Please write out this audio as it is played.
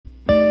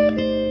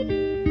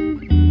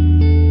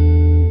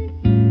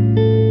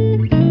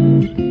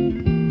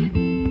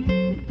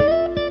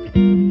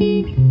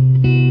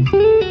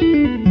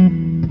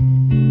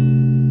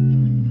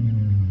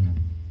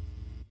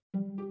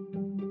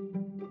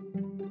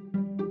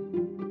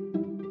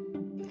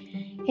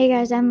Hey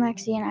guys, I'm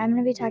Lexi, and I'm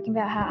going to be talking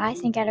about how I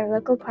think at our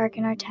local park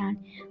in our town,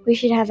 we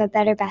should have a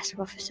better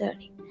basketball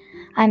facility.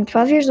 I'm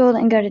 12 years old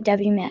and go to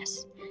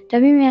WMS.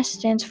 WMS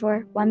stands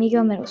for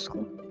Wamego Middle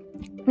School.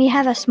 We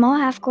have a small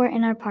half court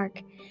in our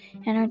park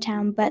in our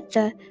town, but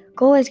the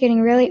goal is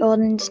getting really old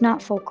and it's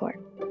not full court.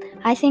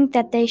 I think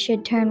that they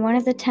should turn one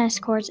of the tennis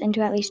courts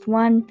into at least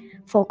one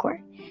full court,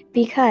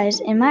 because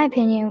in my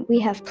opinion, we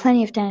have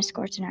plenty of tennis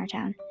courts in our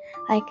town.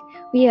 Like,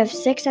 we have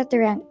 6 at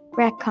the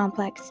rec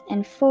complex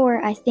and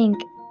 4, I think,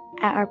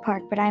 at our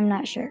park, but I'm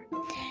not sure.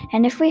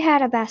 And if we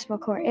had a basketball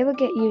court, it would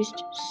get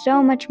used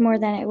so much more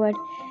than it would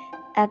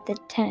at the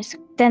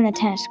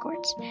tennis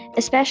courts,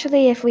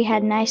 especially if we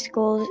had nice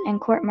goals and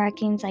court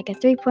markings like a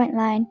 3-point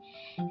line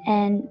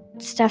and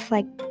stuff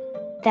like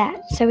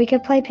that. So we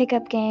could play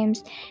pickup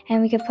games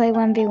and we could play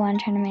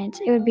 1v1 tournaments.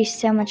 It would be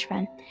so much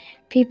fun.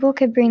 People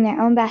could bring their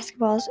own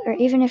basketballs, or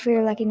even if we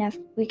were lucky enough,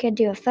 we could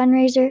do a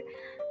fundraiser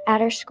at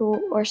our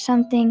school or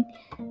something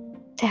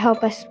to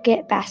help us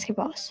get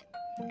basketballs.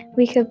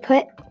 We could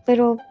put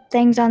little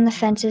things on the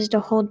fences to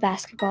hold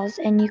basketballs,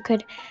 and you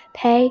could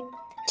pay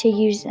to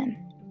use them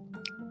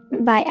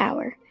by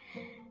hour.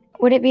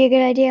 Would it be a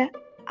good idea?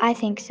 I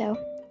think so.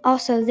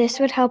 Also, this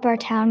would help our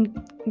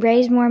town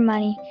raise more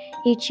money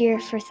each year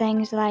for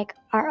things like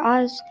our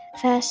Oz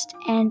Fest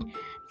and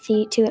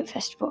the Tulip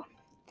Festival.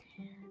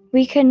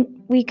 We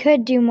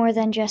could do more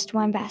than just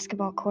one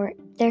basketball court.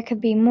 There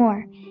could be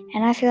more,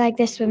 and I feel like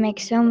this would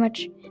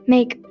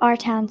make our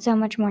town so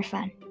much more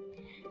fun.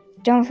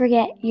 Don't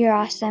forget, you're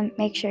awesome.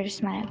 Make sure to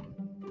smile.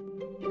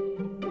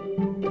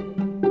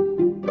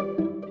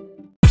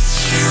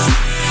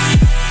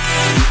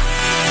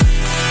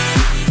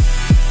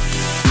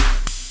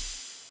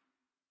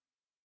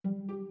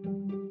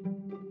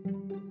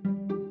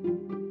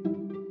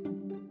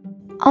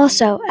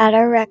 Also, at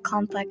our rec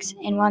complex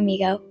in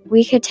Wamego,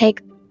 we could take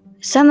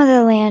some of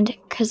the land,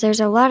 because there's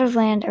a lot of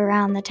land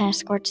around the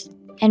tennis courts,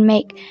 and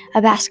make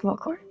a basketball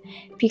court,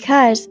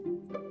 because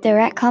the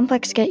rec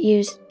complex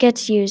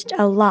gets used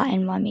a lot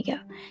in Wamego.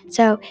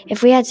 So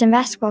if we had some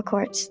basketball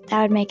courts,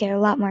 that would make it a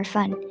lot more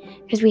fun,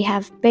 because we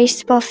have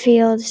baseball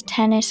fields,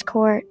 tennis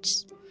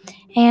courts,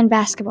 and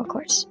basketball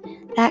courts.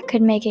 That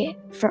could make it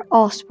for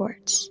all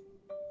sports.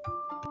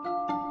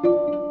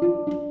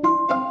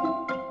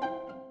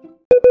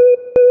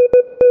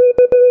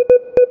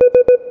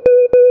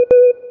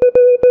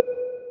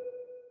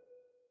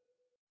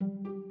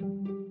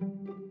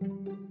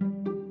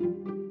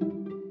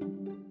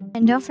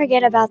 And don't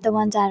forget about the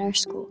ones at our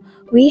school.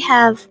 We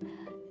have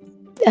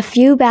a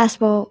few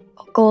basketball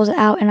goals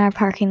out in our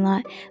parking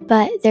lot,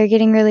 but they're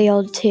getting really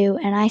old too,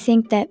 and I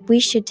think that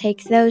we should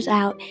take those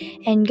out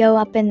and go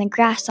up in the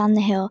grass on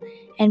the hill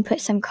and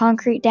put some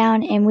concrete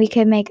down, and we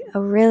could make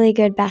a really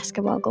good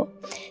basketball goal.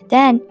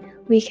 Then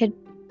we could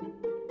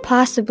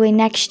possibly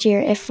next year,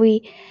 if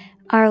we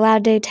are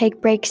allowed to take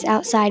breaks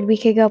outside, we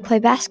could go play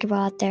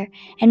basketball out there,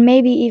 and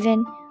maybe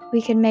even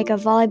we could make a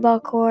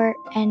volleyball court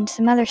and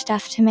some other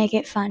stuff to make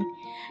it fun,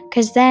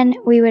 because then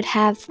we would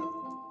have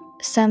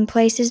some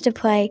places to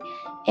play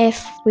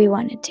if we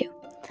wanted to.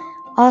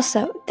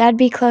 Also, that'd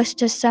be close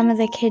to some of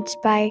the kids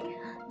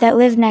that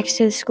live next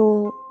to the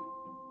school